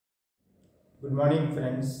Good morning,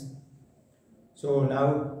 friends. So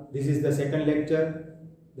now this is the second lecture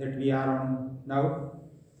that we are on now.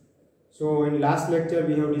 So in last lecture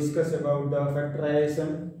we have discussed about the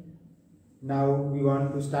factorization. Now we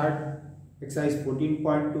want to start exercise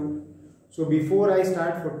 14.2. So before I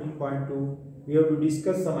start 14.2, we have to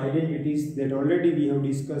discuss some identities that already we have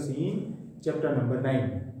discussed in chapter number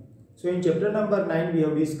 9. So in chapter number 9 we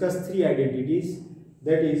have discussed three identities,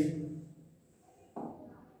 that is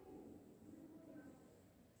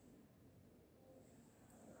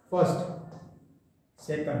first,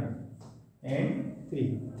 second and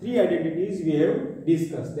three. Three identities we have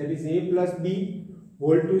discussed, that is a plus b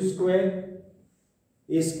whole to square,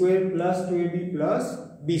 a square plus 2ab plus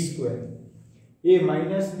b square. A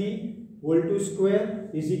minus b whole to square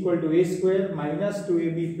is equal to a square minus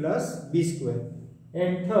 2ab plus b square.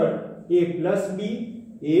 And third, a plus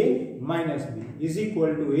b, a minus b is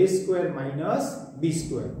equal to a square minus b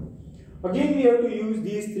square. Again we have to use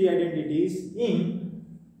these three identities in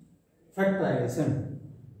factorization.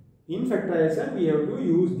 In factorization we have to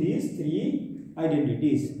use these three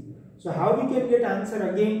identities. So how we can get answer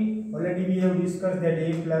again? Already we have discussed that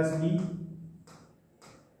a plus b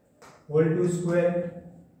whole to square.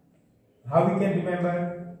 How we can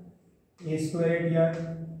remember? A square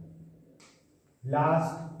here,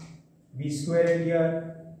 last b square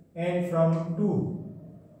here, and from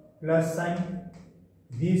 2 plus sign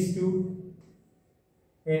these two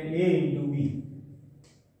and a into b.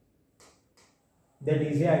 That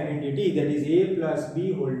is the identity, that is a plus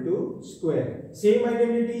b whole to square. Same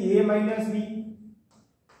identity, a minus b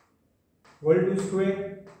whole to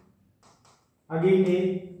square.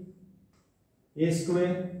 Again a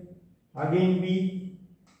square, again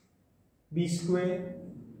b square.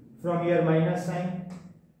 From here minus sign,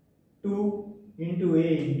 2 into a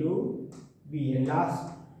into b, and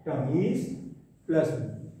last term is plus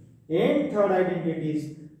b. And third identity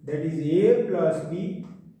is, that is a plus b,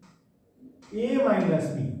 a minus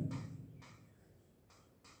b.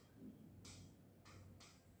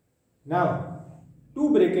 Now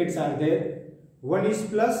two brackets are there, one is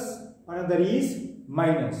plus, another is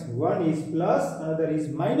minus. One is plus, another is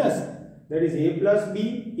minus. That is a plus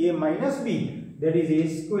b, a minus b. That is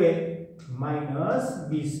a square minus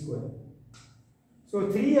b square. So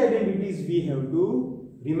three identities we have to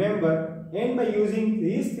remember, and by using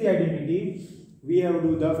these three identities we have to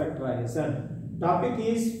do the factorization. Topic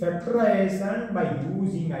is factorization by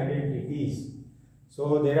using identities.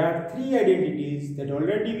 So there are three identities that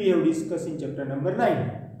already we have discussed in chapter number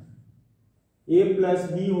 9. A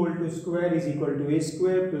plus b whole to square is equal to a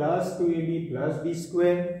square plus 2ab plus b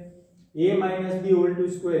square. A minus b whole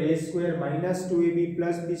to square, a square minus 2ab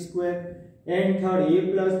plus b square. And third,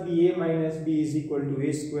 a plus b, a minus b is equal to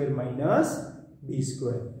a square minus b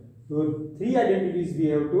square. So three identities we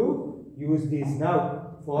have to use this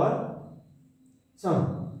now for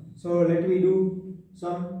sum. So let me do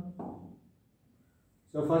sum.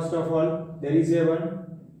 So first of all, there is a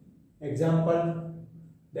one example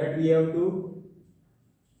that we have to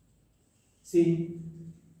see.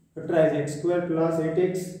 Factorize x square plus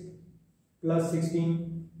 8x plus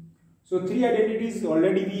 16. So three identities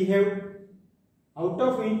already we have, out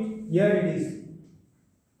of which here it is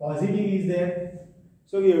positive is there,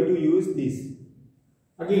 so we have to use this.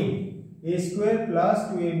 Again a square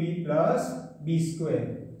plus 2ab plus b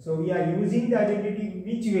square. So we are using the identity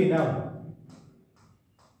which way now?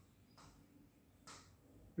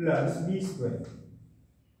 Plus b square.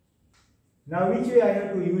 Now which way I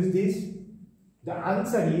have to use this? The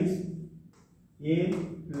answer is a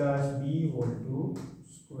plus b whole to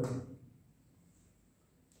square.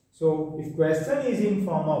 So if question is in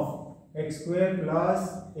form of x square plus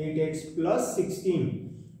 8x plus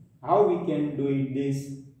 16, how we can do it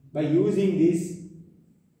this? By using these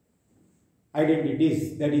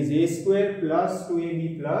identities, that is a square plus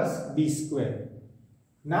 2ab plus b square.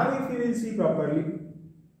 Now if you will see properly,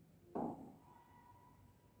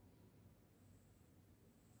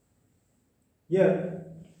 here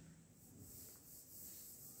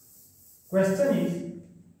question is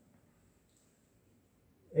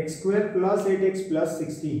x square plus 8x plus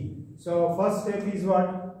 16. So first step is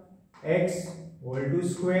what? X whole to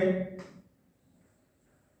square.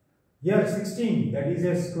 Here 16, that is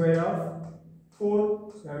a square of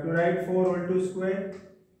 4. So I have to write 4 whole to square.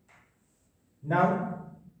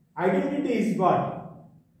 Now identity is what?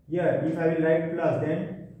 Here if I will write plus,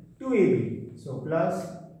 then 2ab. So plus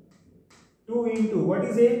 2 into what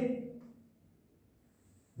is a?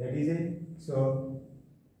 That is a. So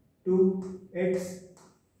 2x.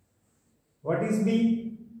 What is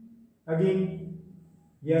b? Again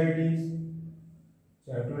here it is.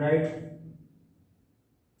 So I have to write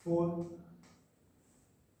 4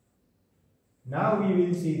 Now we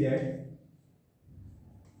will see that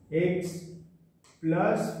x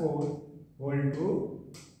plus 4 whole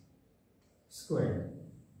to square.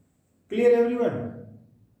 Clear everyone?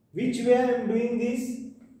 Which way I am doing this?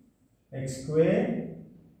 X square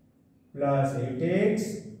plus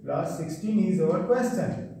 8x plus 16 is our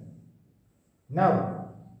question. Now,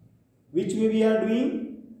 which way we are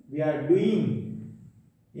doing? We are doing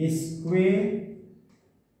a square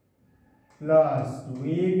plus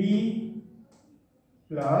 2ab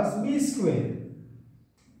plus b square.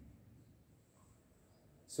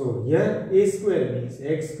 So here a square means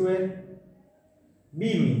x square,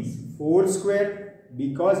 b means 4 square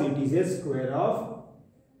because it is a square of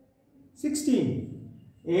 16,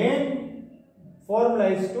 and formula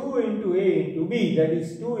is 2 into a into b, that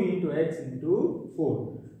is 2 into x into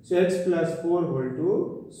 4. So x plus 4 whole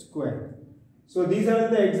to square. So these are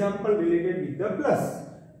the example related with the plus.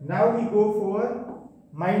 Now we go for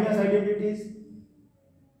minus identities.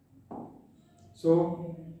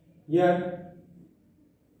 So here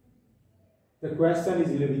the question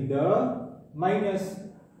is with the minus.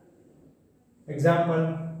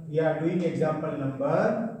 Example, we are doing example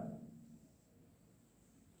number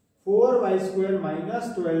 4y square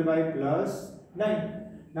minus 12y plus 9.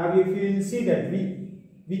 Now if you will see that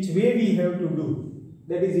which way we have to do,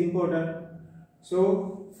 that is important.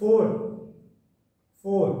 So 4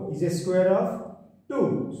 is a square of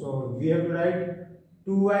 2. So we have to write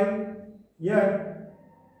 2y here.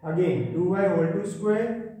 Again 2y whole to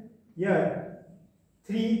square here.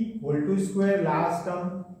 3 whole to square, last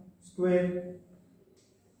term square,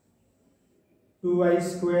 2y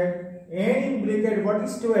square, and in bracket what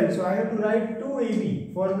is 12? So I have to write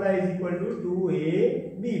 2ab. Formula is equal to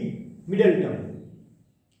 2ab, middle term.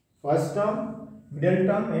 First term, middle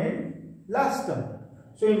term, and last term.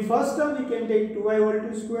 So in first term we can take 2y whole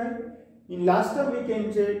to square. In last term we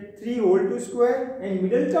can take 3 whole to square, and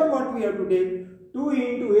middle term what we have to take? 2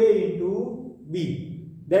 into a into b.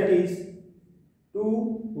 That is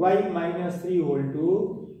 2y minus 3 whole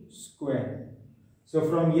to square. So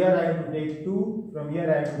from here I have to take 2, from here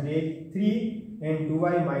I have to take 3, and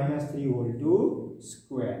 2y minus 3 whole to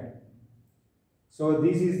square. So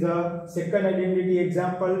this is the second identity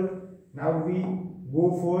example. Now we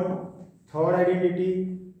go for third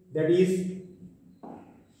identity, that is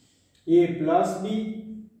a plus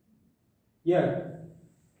b. Here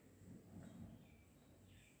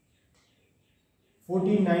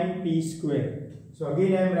 49p square. So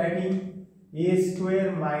again I am writing a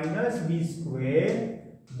square minus b square,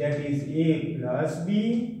 that is a plus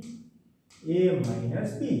b, a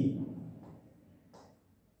minus b.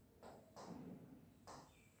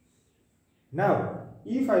 Now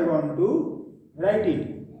if I want to write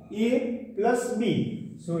it a plus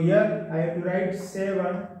b, so here I have to write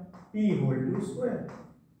 7p whole to square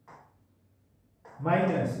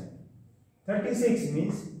minus 36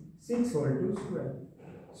 means 6 whole to square.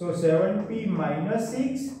 So 7p minus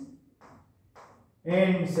 6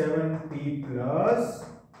 and 7p plus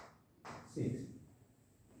 6.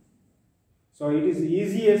 So it is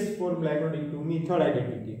easiest formula according to me, third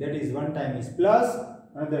identity. That is, one time is plus,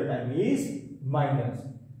 another time is minus.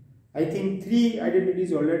 I think 3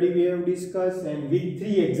 identities already we have discussed, and with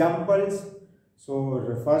 3 examples. So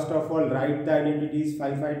first of all, write the identities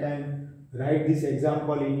 5 times. Write this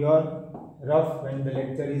example in your rough when the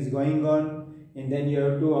lecture is going on, and then you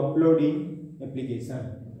have to upload in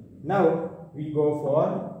application. Now we go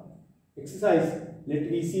for exercise. Let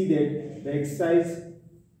me see that the exercise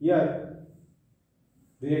here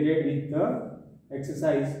related with the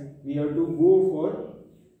exercise we have to go for.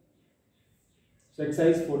 So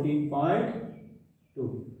exercise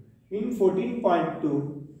 14.2. In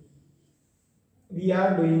 14.2 we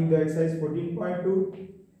are doing the exercise 14.2,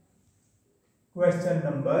 question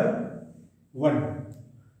number 1.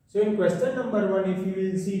 So in question number 1, if you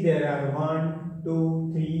will see, there are 1,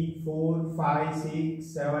 2, 3, 4, 5, 6,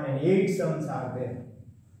 7 and 8 sums are there.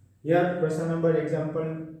 Here question number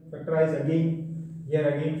example, factorize again, here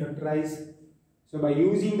again factorize. So by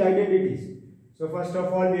using the identities. So first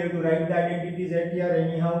of all we have to write the identities at here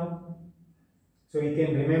anyhow. So we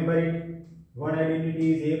can remember it. One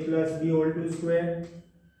identity is a plus b whole to square.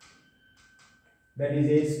 That is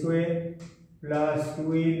a square plus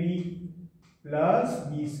 2ab plus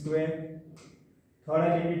b square. Third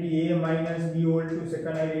identity a minus b whole to, second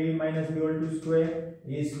identity a minus b whole to square,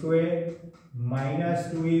 a square minus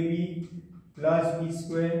 2ab plus b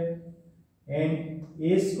square, and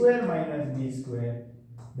a square minus b square,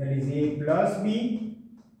 that is a plus b,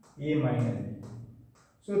 a minus b.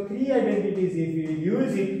 So 3 identities, if we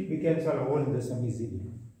use it, we can solve all the sum easily.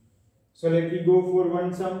 So let me go for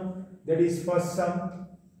one sum, that is first sum.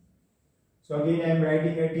 So again I am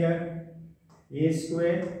writing it here, a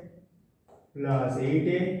square plus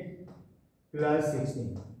 8a plus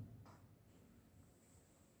 16.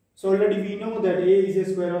 So already we know that a is a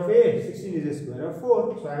square of a, 16 is a square of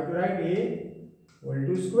 4. So I have to write a whole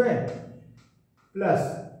to square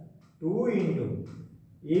plus 2 into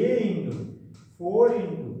a into 4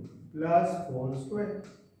 into plus 4 square.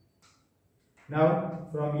 Now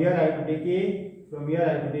from here I have to take a, from here I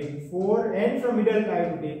have to take 4, and from middle I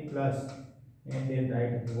have to take plus, and then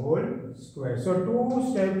write whole square. So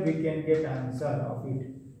 2 steps we can get answer of it.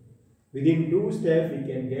 Within 2 steps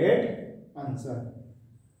we can get answer.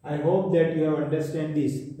 I hope that you have understand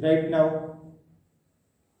this right now.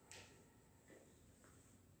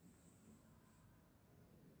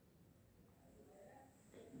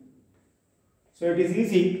 So it is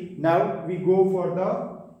easy. Now we go for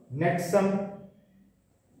the next sum.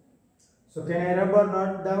 So can I rub or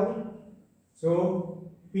not down? So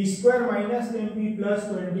p square minus 10p plus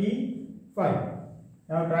 25.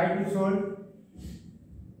 Now try to solve.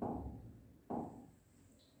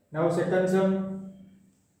 Now second sum,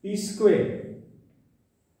 p square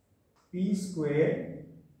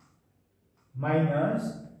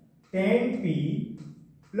minus 10p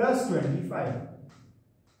plus 25.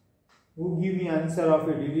 Who give me answer of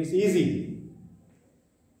it? It is easy.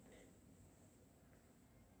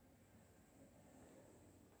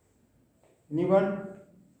 Anyone?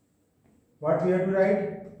 What we have to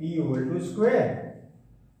write? P whole to square,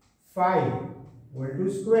 5 whole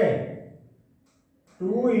to square,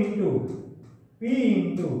 2 into p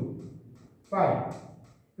into 5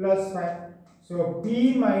 plus 5. So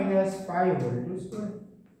p minus 5 whole to square.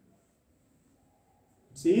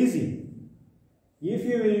 It's easy. If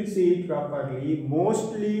you will see it properly,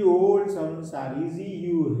 mostly all sums are easy.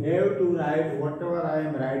 You have to write whatever I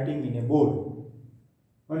am writing in a board.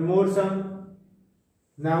 One more sum.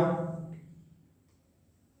 Now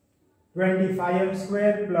 25m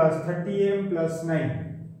square plus 30m plus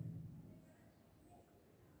 9.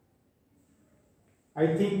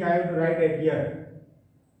 I think I have to write it here.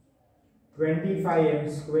 25m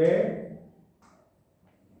square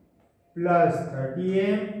plus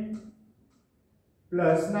 30m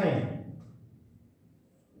plus 9.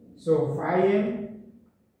 So 5m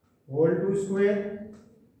whole to square,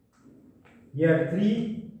 here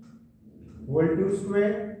 3 whole to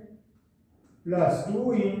square plus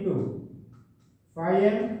 2 into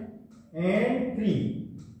 5m and 3.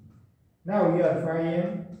 Now here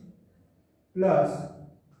 5m plus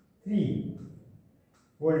 3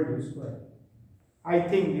 whole to square. I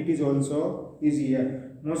think it is also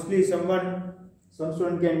easier. Mostly some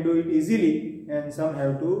student can do it easily, and some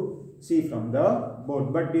have to see from the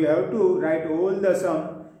board. But you have to write all the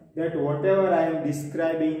sum, that whatever I am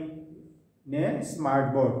describing in a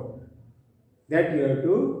smart board, that you have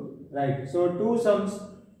to write. So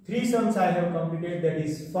 3 sums I have completed, that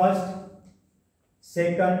is first,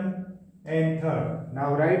 second and third.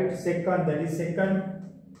 Now write second, that is second,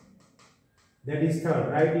 that is third.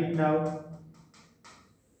 Write it now.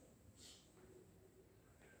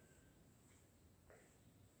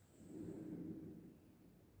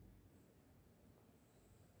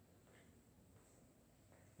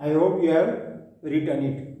 I hope you have written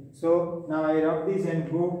it. So now I rub this and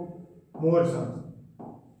go more sums.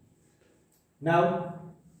 Now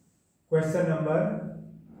question number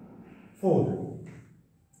 4.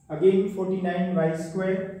 Again 49y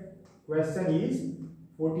square. Question is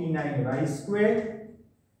 49y square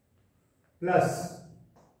plus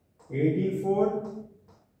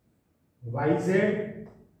 84yz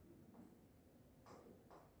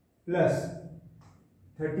plus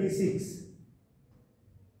 36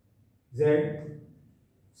 z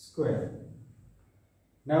square.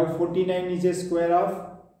 Now 49 is a square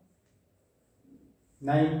of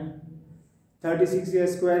 9, 36 is a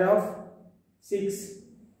square of 6.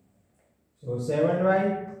 So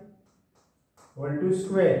 7y whole to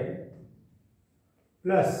square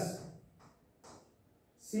plus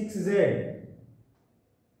 6z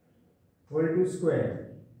whole to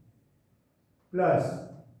square plus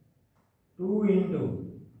 2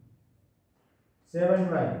 into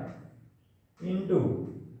 7y into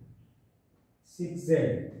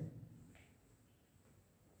 6z.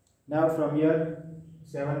 Now from here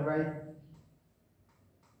 7y,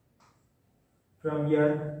 from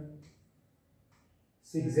here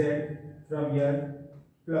 6z, from here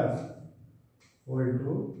plus whole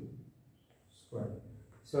to square.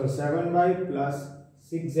 So 7y plus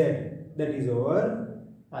 6z, that is our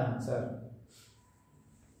answer.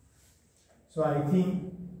 So I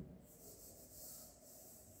think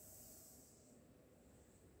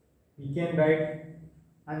we can write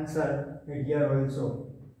answer here also.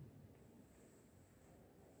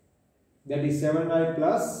 that is 7y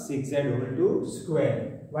plus 6z whole to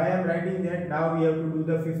square. Why I am writing that? Now we have to do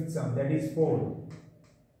the fifth sum, that is 4.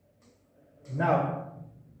 Now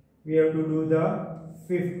we have to do the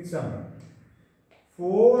fifth sum.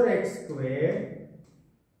 4x square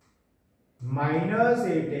minus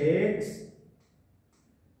 8x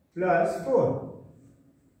plus 4.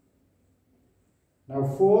 Now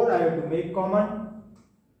 4 I have to make common.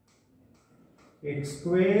 X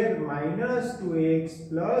square minus 2x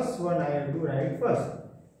plus 1 I have to write first.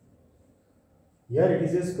 Here it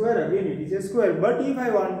is a square, again it is a square. But if I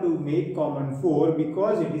want to make common 4,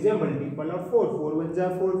 because it is a multiple of 4. 4 1s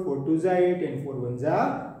are 4, 4 2s are 8 and 4 1s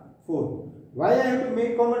are 4. Why I have to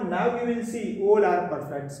make common? Now we will see all are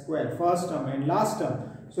perfect square, first term and last term.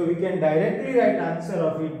 So we can directly write answer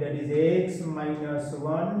of it, that is x minus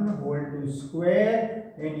 1 whole to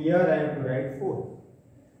square, and here I have to write 4.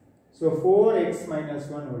 So 4x minus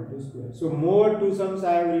 1 whole to square. So more two sums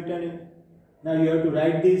I have written in. Now you have to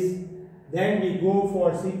write this. Then we go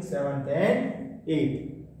for 6th, 7th and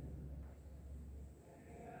 8th.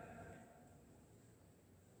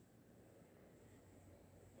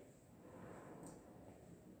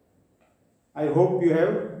 I hope you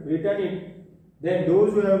have written it. Then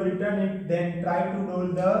those who have written it, then try to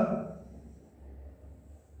do the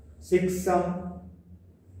 6th sum.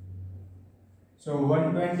 So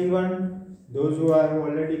 121, those who have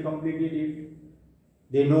already completed it,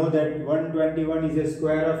 they know that 121 is a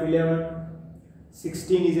square of 11,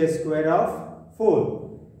 16 is a square of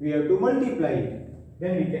 4. We have to multiply it,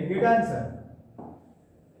 then we can get answer.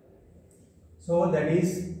 So that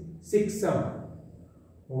is 6th sum.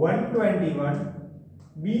 121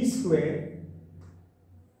 b square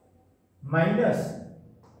minus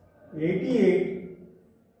 88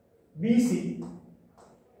 bc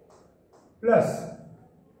plus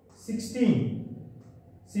 16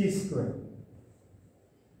 c square.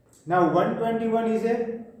 Now 121 is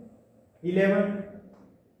a 11,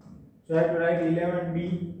 so I have to write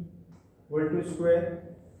 11b whole to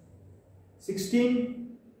square.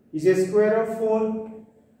 16 is a square of 4,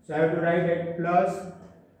 so I have to write it plus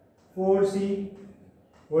 4c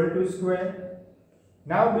whole to square.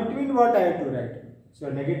 Now between what I have to write? So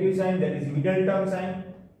negative sign, that is middle term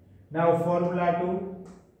sign. Now formula 2.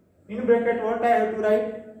 In bracket what I have to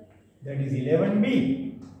write? That is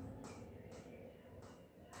 11b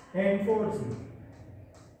and 4c.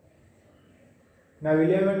 Now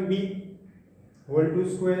 11b whole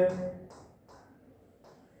to square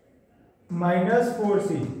minus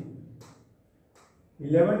 4c.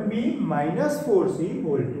 11b minus 4c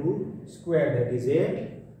whole to square, that is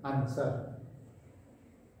a answer.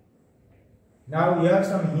 Now here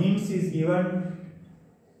some hints is given.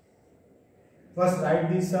 First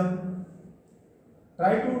write this sum.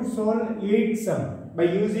 Try to solve 8th sum. By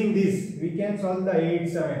using this, we can solve the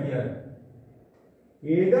 8th sum at here.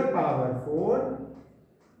 A the power 4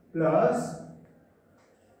 plus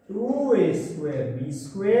 2a square b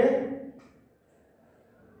square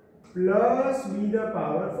plus b the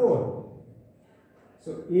power 4.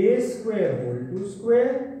 So a square whole to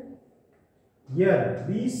square, here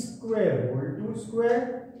b square whole to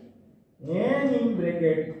square, and in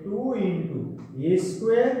bracket 2 into a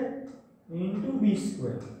square into b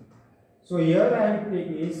square. So here I have to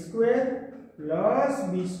take a square plus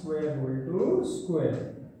b square whole to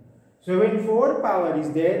square. So when 4 power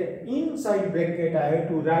is there, inside bracket I have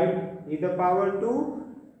to write a the power 2,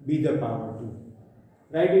 b the power 2.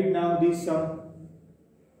 Write it now, this sum.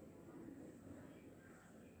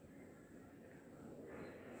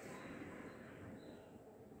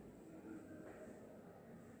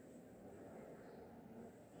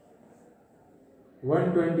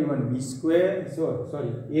 (121) b square, so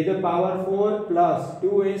sorry, a the power 4 plus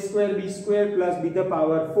 2a square b square plus b the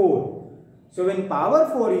power 4. So when power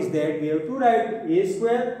 4 is there, we have to write a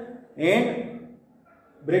square, and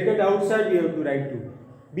bracket outside we have to write 2.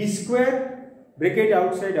 B square, bracket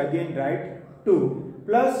outside again write 2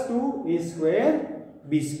 plus 2a square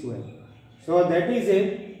b square. So that is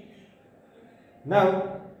it.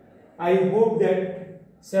 Now I hope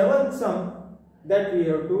that 7th sum that we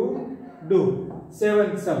have to do.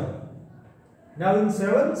 7th sum. Now in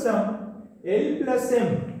 7th sum, L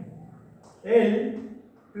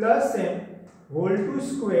plus m whole to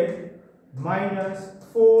square minus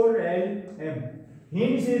 4lm.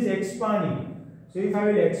 Hints is expanding. So if I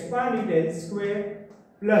will expand it, L square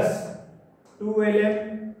plus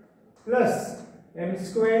 2lm plus m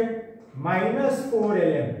square minus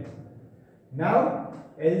 4lm. Now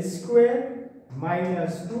L square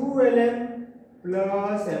minus 2lm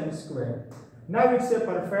plus m square. Now it's a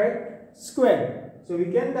perfect square. So we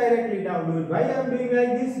can directly now do it. Why I am doing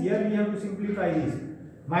like this? Here we have to simplify this.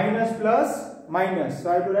 minus plus minus,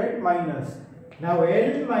 so I have to write minus. Now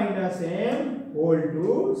L minus M whole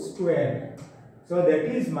to square. So that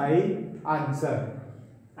is my answer.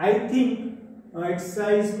 I think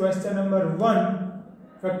exercise question number 1,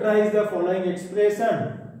 factorize the following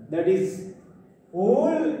expression. That is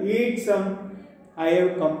all 8 sum I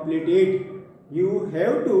have completed. You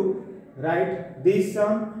have to write this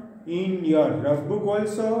sum in your rough book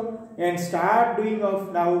also and start doing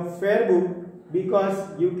of now fair book,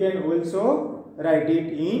 because you can also write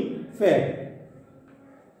it in fair.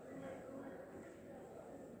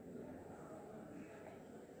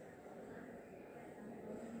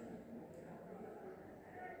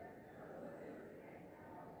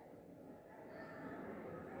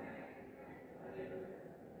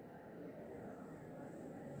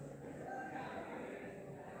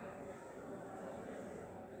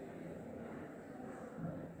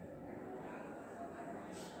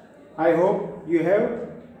 I hope you have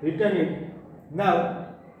written it.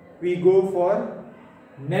 Now we go for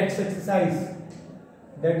next exercise.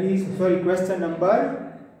 That is, question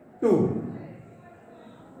number 2.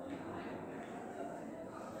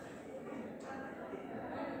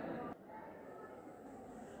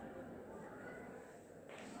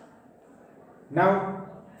 Now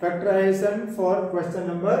factorization for question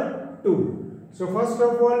number 2. So first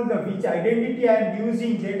of all, which identity I am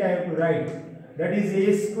using, that I have to write. That is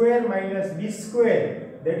a square minus b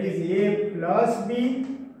square, that is a plus b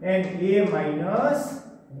and a minus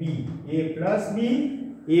b, a plus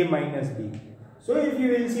b, a minus b. So if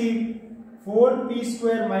you will see 4p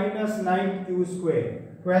square minus 9q square,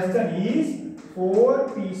 question is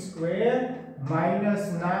 4p square minus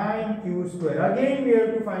 9q square. Again we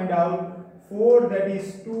have to find out 4, that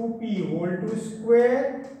is 2p whole to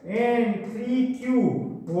square, and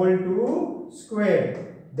 3q whole to square,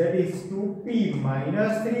 that is 2p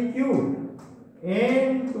minus 3q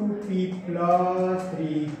and 2p plus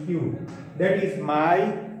 3q. That is my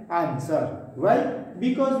answer. Why?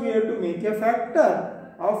 Because we have to make a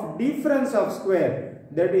factor of difference of square,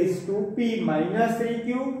 that is 2p minus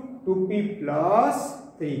 3q, 2p plus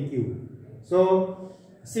 3q. So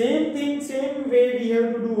same thing, same way we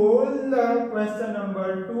have to do all the question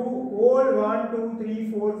number 2, all 1, 2,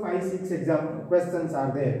 3, 4, 5, 6 exam questions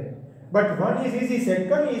are there. But one is easy,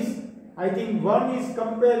 second is, I think one is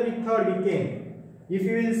compared with third we can. If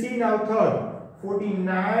you will see now third,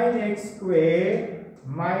 49x square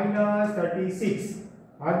minus 36.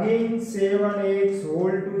 Again 7x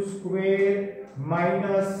whole to square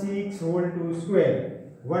minus 6 whole to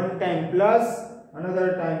square. One time plus,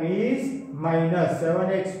 another time is minus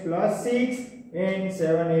 7x plus 6 and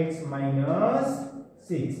 7x minus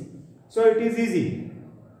 6. So it is easy.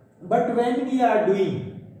 But when we are doing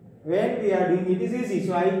it is easy.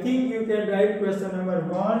 So I think you can write question number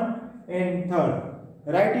 1 and 3rd.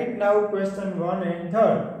 Write it now, question 1 and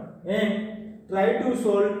 3rd, and try to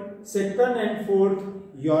solve 2nd and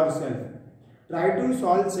 4th yourself. Try to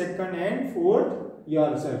solve 2nd and 4th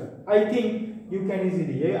yourself. I think you can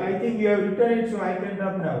easily. I think you have written it, so I can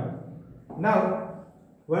rub now. Now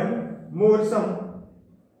one more sum,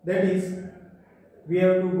 that is we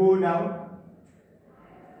have to go now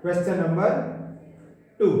question number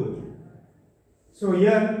 2. So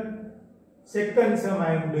here second sum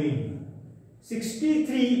I am doing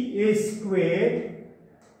 63a squared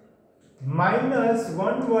minus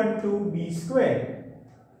 112b squared.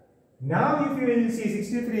 Now if you will see,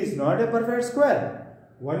 63 is not a perfect square,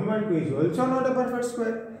 112 is also not a perfect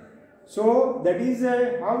square. So that is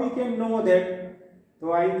how we can know that.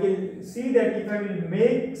 So I will see that if I will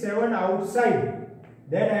make 7 outside,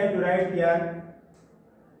 then I have to write here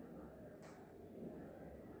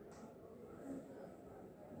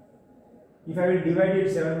if I will divide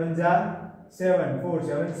it, 7 ones are 7, 4,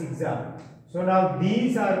 7, 6 are. So now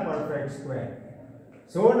these are perfect square.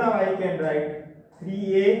 So now I can write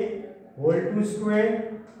 3a whole to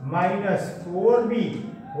square minus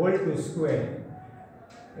 4b whole to square.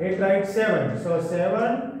 8 write 7. So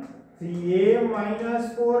 7, 3a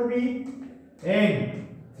minus 4b and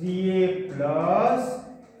 3a plus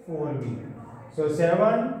 4b. So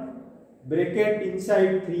 7 bracket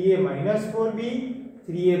inside 3a minus 4b,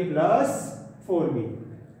 3a plus 4b.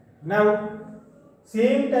 Now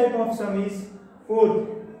same type of sum is 4th,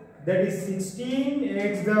 that is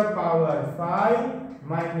 16x the power 5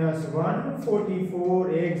 minus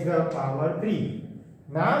 144x the power 3.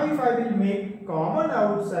 Now if I will make common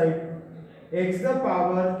outside x the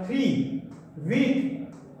power 3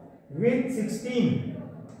 with 16,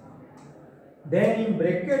 then in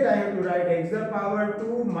bracket I have to write x the power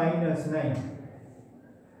 2 minus 9.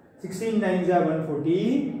 16 9s are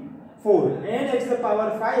 144 and x the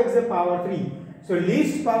power 5, x the power 3. So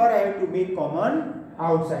least power I have to make common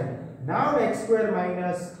outside. Now x square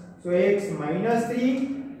minus, so x minus 3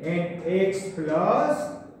 and x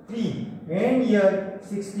plus 3, and here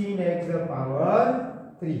 16x the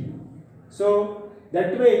power 3. So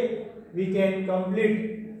that way we can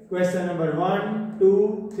complete question number 1,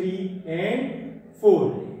 2, 3 and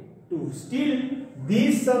 4. Still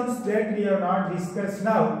these sums that we have not discussed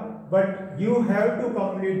now, but you have to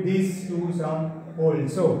complete these two sums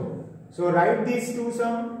also. So write these two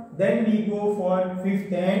sums, then we go for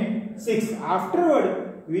 5th and 6th.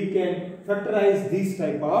 Afterward we can factorize this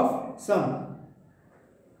type of sum.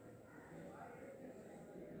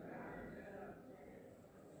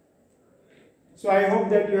 So I hope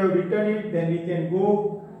that you have written it. Then we can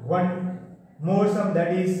go one more sum,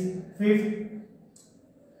 that is 5th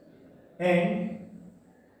and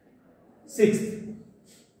 6th.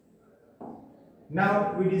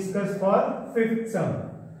 Now we discuss for 5th sum,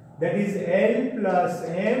 that is L plus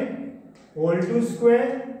M whole to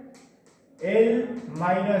square, L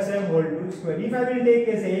minus M whole to square. If I will take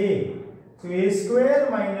as A, so A square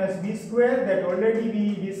minus B square, that already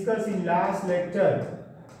we discussed in last lecture.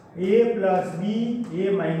 A plus B,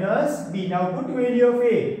 A minus B. Now put value of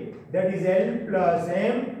A, that is L plus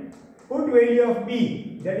M. Put value of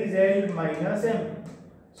B, that is L minus M.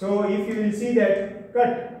 So if you will see that,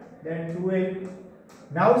 cut, then 2L.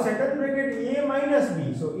 Now second bracket A minus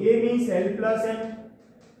B. So A means L plus M.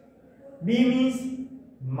 B means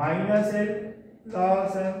minus L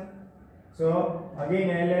plus M. So again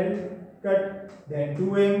LL, cut, then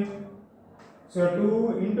 2M. So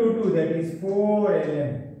 2 into 2, that is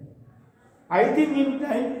 4LM. I think in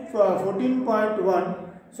 14.1,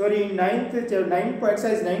 sorry, in 9th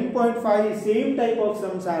exercise 9.5, same type of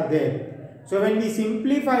sums are there. So when we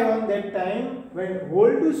simplify on that time, when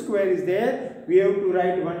whole to square is there, we have to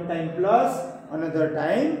write one time plus, another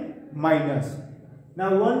time minus.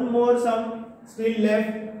 Now one more sum still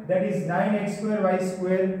left, that is 9x square y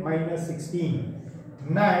square minus 16.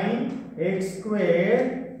 9x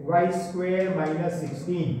square y square minus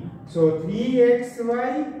 16. So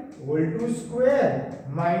 3xy whole to square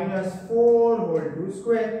minus 4 whole to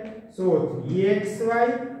square. So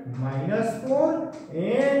 3xy minus 4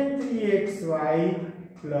 and 3xy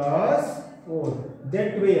plus 4.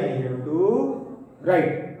 That way I have to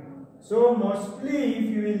write. So mostly if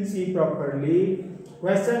you will see properly,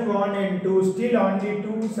 question 1 and 2, still only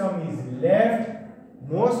 2 sum is left.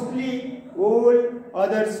 Mostly all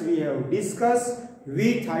others we have discussed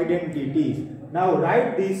with identities. Now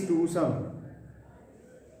write these 2 sums.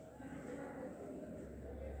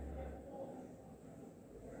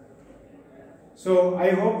 So I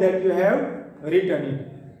hope that you have written it.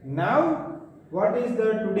 Now what is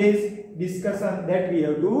the today's discussion that we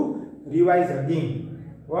have to revise again?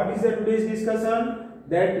 What is the today's discussion?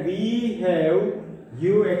 That we have,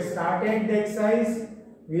 you started the exercise.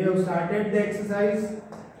 We have started the exercise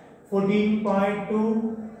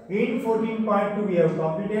 14.2. In 14.2 we have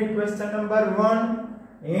completed question number 1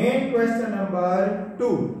 and question number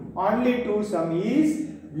 2. Only 2 sum is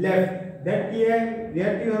left. That you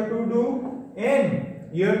have to do. And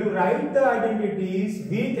you have to write the identities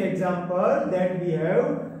with example that we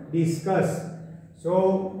have discussed.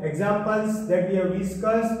 So examples that we have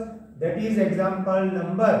discussed, that is example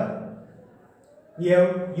number. We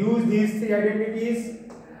have used these 3 identities.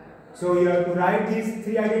 So you have to write these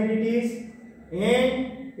 3 identities.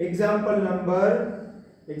 And example number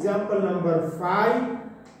 5,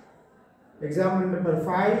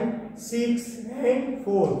 6 and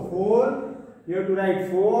 4. You have to write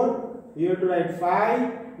 4. You have to write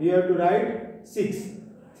 5, you have to write 6.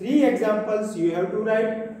 3 examples you have to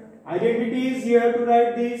write. Identities you have to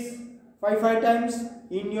write these 5 times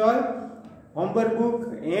in your homework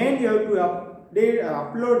book, and you have to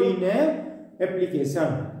upload in a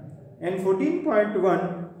application. And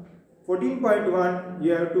 14.1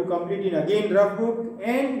 you have to complete in again rough book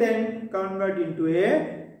and then convert into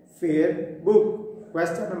a fair book.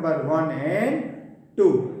 Question number 1 and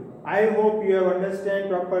 2. I hope you have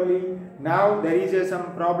understand properly. Now there is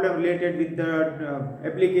some problem related with the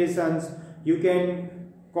applications. You can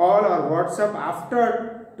call or WhatsApp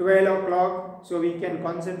after 12 o'clock, so we can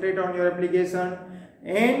concentrate on your application.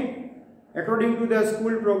 And according to the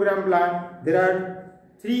school program plan, there are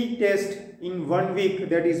 3 tests in 1 week,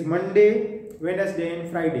 that is Monday, Wednesday and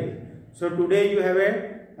Friday. So today you have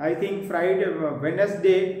I think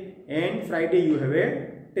Wednesday and Friday you have a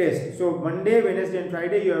test. So Monday, Wednesday and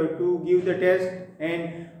Friday you have to give the test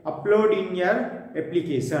and upload in your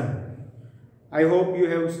application. I hope you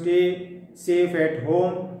have stay safe at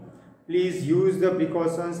home. Please use the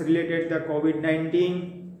precautions related to the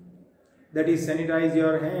COVID-19, that is sanitize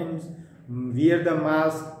your hands, wear the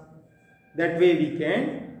mask. That way we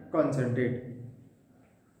can concentrate.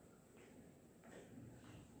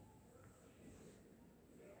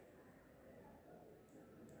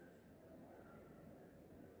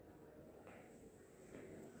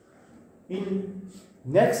 In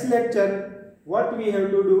next lecture, what we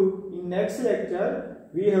have to do? In next lecture,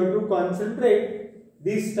 we have to concentrate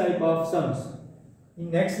this type of sums. In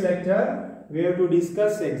next lecture, we have to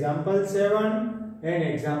discuss example 7 and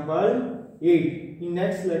example 8. In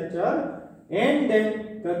next lecture, and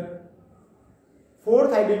then the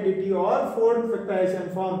fourth identity or fourth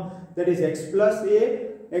factorization form, that is x plus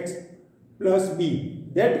a, x plus b,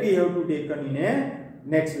 that we have to take in a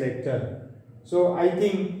next lecture. So I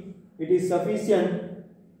think it is sufficient,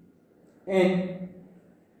 and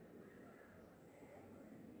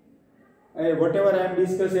whatever I am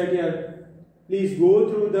discussing here, please go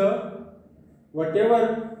through the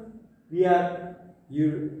whatever we are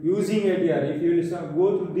using it here. If you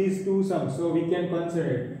go through these two sums, so we can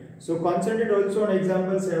concentrate. So concentrate also on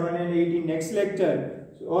example 7 and 8 in next lecture,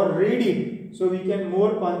 or read it so we can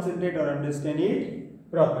more concentrate or understand it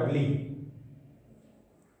properly.